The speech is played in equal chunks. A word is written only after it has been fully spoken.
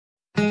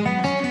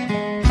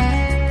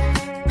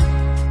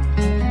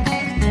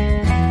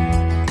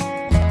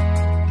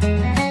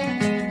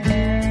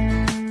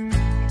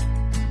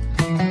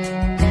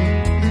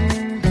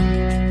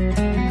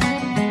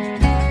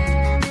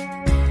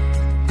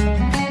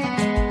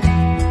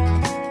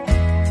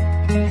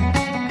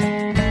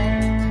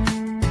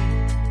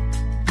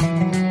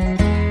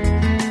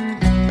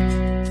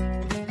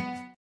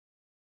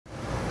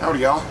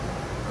Hey y'all,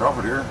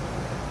 Crawford here,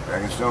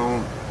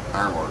 Stone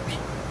Ironworks.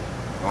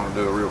 I'm going to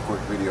do a real quick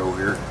video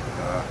here.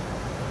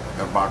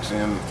 Got a box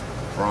in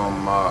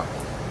from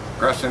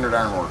Christ Centered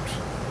Ironworks.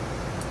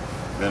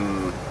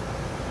 Been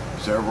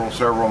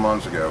several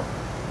months ago.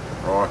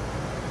 Roy,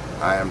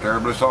 I am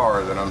terribly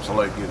sorry that I'm so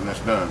late getting this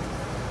done.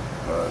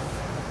 But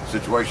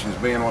situations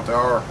being what they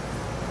are,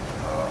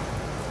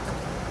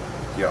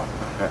 yeah,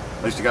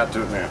 at least I got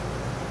to it now.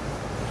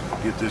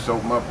 Get this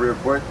open up real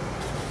quick.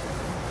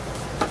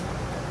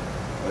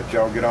 Let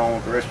y'all get on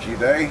with the rest of your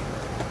day.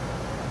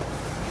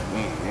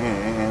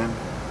 And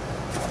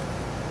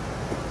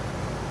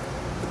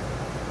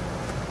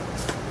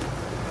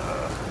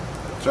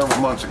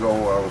several months ago,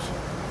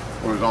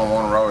 I was on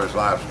one of Roy's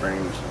live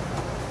streams.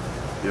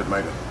 He had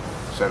made a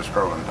set of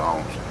scrolling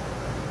tongs,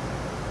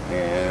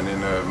 and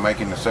in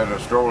making the set of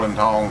scrolling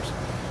tongs,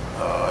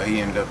 he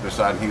ended up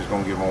deciding he was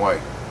going to give them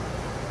away.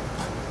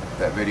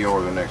 That video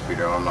or the next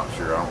video, I'm not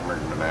sure. I don't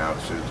remember now.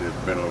 It's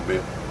been a little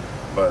bit,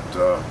 but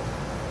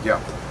yeah.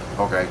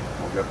 Okay,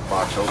 we'll get the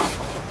box open,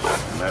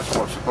 and that's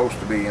what's supposed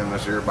to be in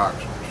this here box.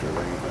 Sure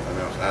there ain't nothing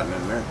else hiding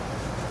in there.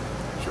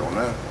 Sure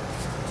enough.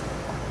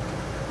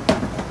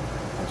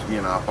 Once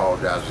again, I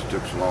apologize it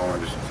took so long. I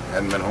just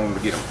hadn't been home to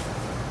get them.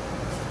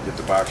 Get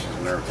the boxes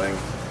and everything.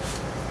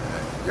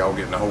 Y'all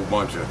getting a whole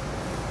bunch of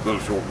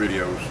little short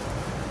videos,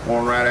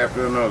 one right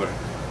after another.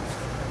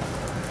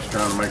 Just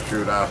trying to make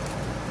sure that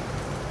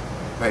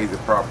I pay the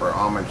proper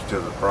homage to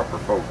the proper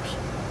folks.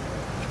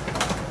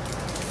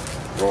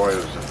 Roy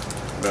has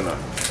been a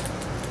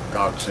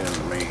godsend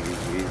to me.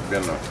 He's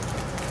been a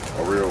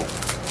real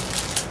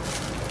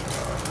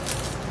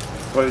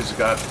please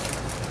God.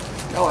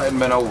 Y'all hadn't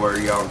been over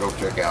here, y'all go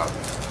check out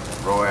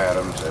Roy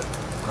Adams at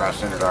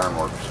Christ Centered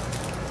Ironworks.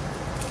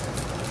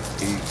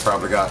 He's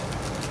probably got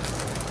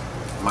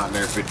might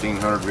near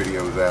 1,500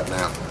 videos out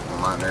now.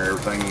 Might near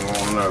everything you want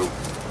to know.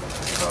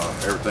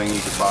 Everything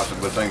you could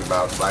possibly think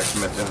about,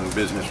 blacksmithing and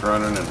business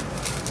running and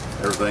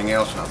everything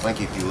else. And I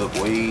think if you look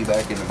way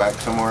back in the back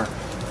somewhere,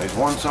 there's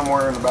one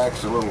somewhere in the back.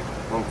 It's a little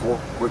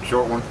quick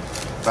short one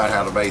about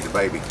how to bathe the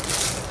baby.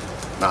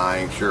 Now I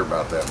ain't sure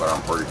about that, but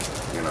I'm pretty,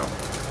 you know.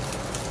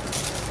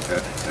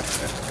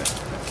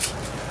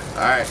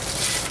 All right,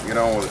 get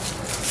on with it.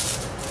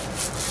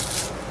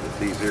 Get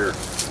these here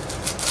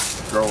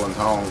scrolling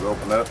tongs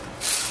opened up.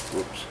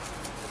 Whoops.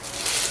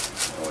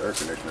 Oh, the air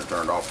conditioner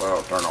turned off.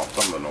 I'll turn off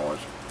some of the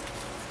noise.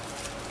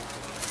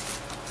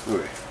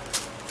 Ooh,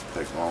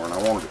 takes longer than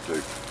I wanted it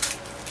to.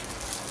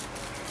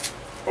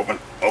 Open,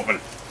 open.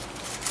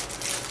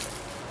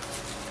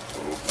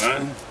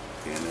 Open.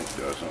 And it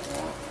doesn't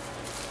want.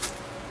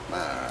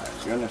 My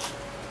goodness.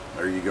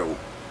 There you go.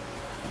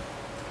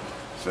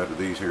 Set of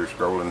these here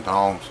scrolling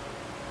tongs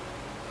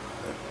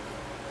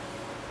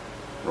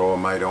that Roy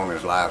made on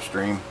his live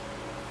stream.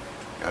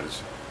 Got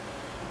his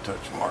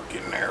touch mark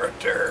in there right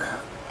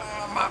there.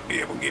 I might be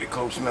able to get it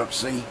close enough to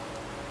see.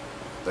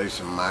 There's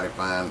some mighty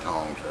fine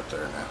tongs right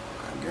there now,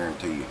 I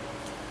guarantee you.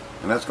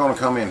 And that's going to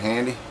come in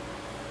handy.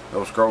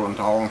 Those scrolling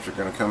tongs are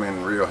going to come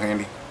in real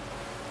handy,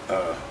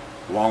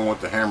 along with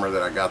the hammer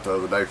that I got the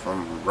other day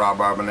from Rob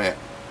Robbinett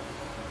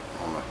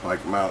on the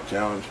Make 'em Out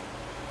challenge.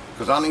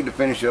 Because I need to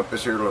finish up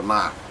this here little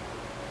knife.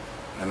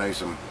 And there's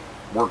some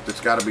work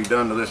that's got to be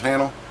done to this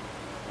handle.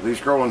 These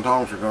scrolling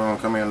tongs are going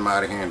to come in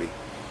mighty handy,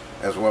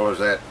 as well as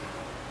that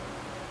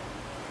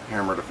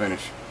hammer to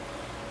finish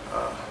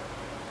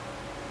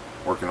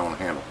working on the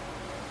handle.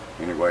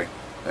 Anyway,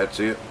 that's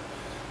it.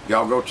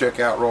 Y'all go check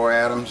out Roy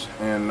Adams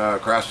and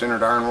Christ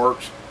Centered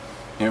Ironworks.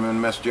 Him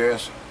and Miss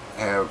Jess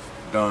have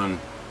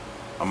done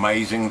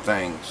amazing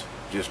things,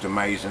 just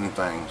amazing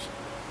things.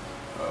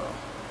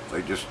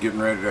 They just getting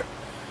ready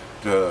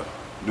to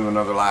do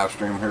another live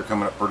stream here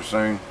coming up pretty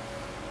soon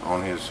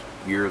on his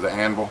Year of the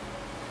Anvil.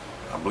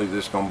 I believe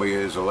this is going to be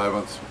his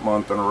 11th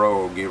month in a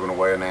row of giving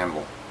away an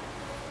anvil.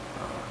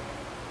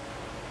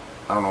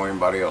 I don't know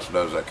anybody else who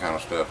does that kind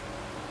of stuff.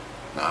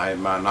 Now, it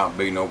might not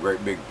be no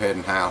great big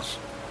pedding house,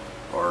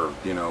 or,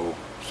 you know,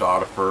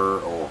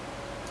 Sodifer, or,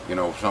 you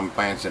know, some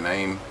fancy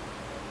name.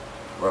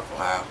 Ruffle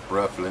House,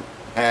 Ruffling.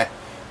 Yeah,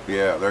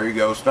 there you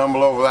go.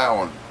 Stumble over that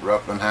one.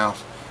 Ruffling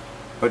House.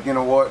 But you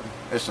know what?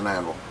 It's an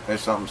anvil.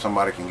 It's something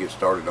somebody can get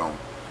started on.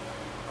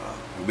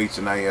 It beats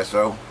an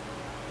ASO.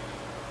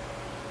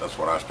 That's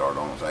what I started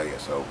on, was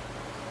ASO.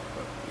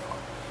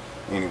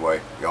 But,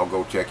 anyway, y'all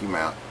go check him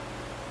out.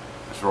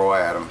 It's Roy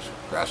Adams,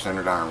 Christ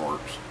Centered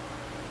Ironworks.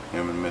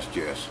 Him and Miss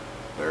Jess.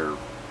 They're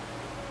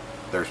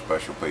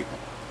special people.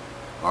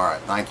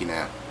 Alright, thank you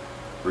now.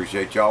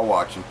 Appreciate y'all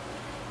watching.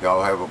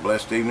 Y'all have a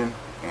blessed evening,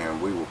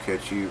 and we will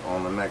catch you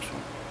on the next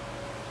one.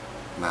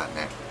 Night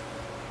now.